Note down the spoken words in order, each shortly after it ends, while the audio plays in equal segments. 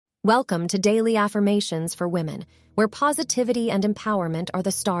Welcome to Daily Affirmations for Women, where positivity and empowerment are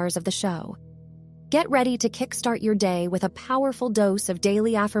the stars of the show. Get ready to kickstart your day with a powerful dose of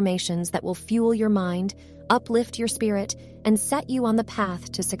daily affirmations that will fuel your mind, uplift your spirit, and set you on the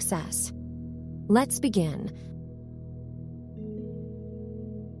path to success. Let's begin.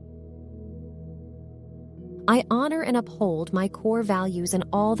 I honor and uphold my core values in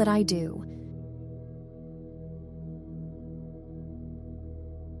all that I do.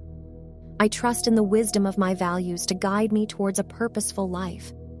 I trust in the wisdom of my values to guide me towards a purposeful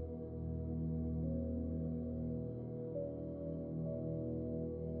life.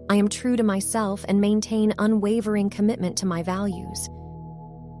 I am true to myself and maintain unwavering commitment to my values.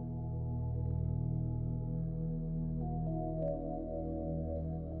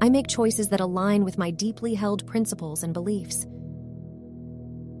 I make choices that align with my deeply held principles and beliefs.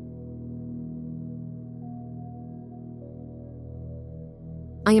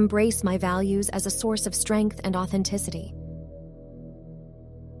 I embrace my values as a source of strength and authenticity.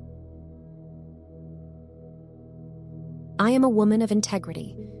 I am a woman of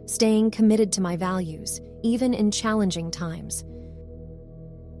integrity, staying committed to my values, even in challenging times.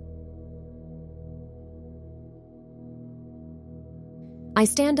 I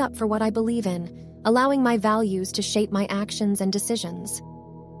stand up for what I believe in, allowing my values to shape my actions and decisions.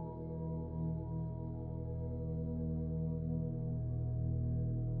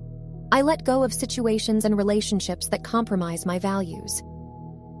 I let go of situations and relationships that compromise my values.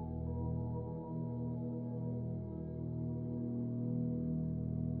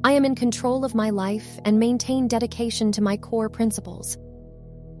 I am in control of my life and maintain dedication to my core principles.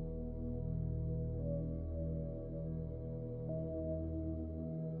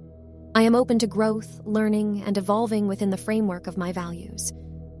 I am open to growth, learning, and evolving within the framework of my values.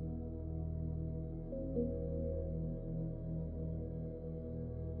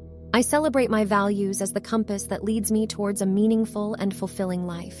 I celebrate my values as the compass that leads me towards a meaningful and fulfilling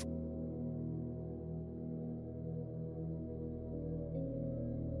life.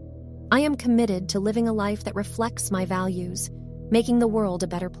 I am committed to living a life that reflects my values, making the world a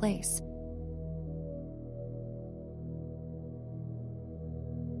better place.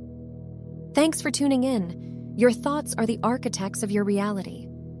 Thanks for tuning in. Your thoughts are the architects of your reality.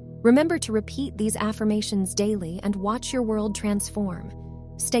 Remember to repeat these affirmations daily and watch your world transform.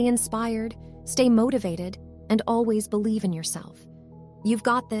 Stay inspired, stay motivated, and always believe in yourself. You've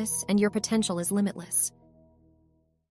got this, and your potential is limitless.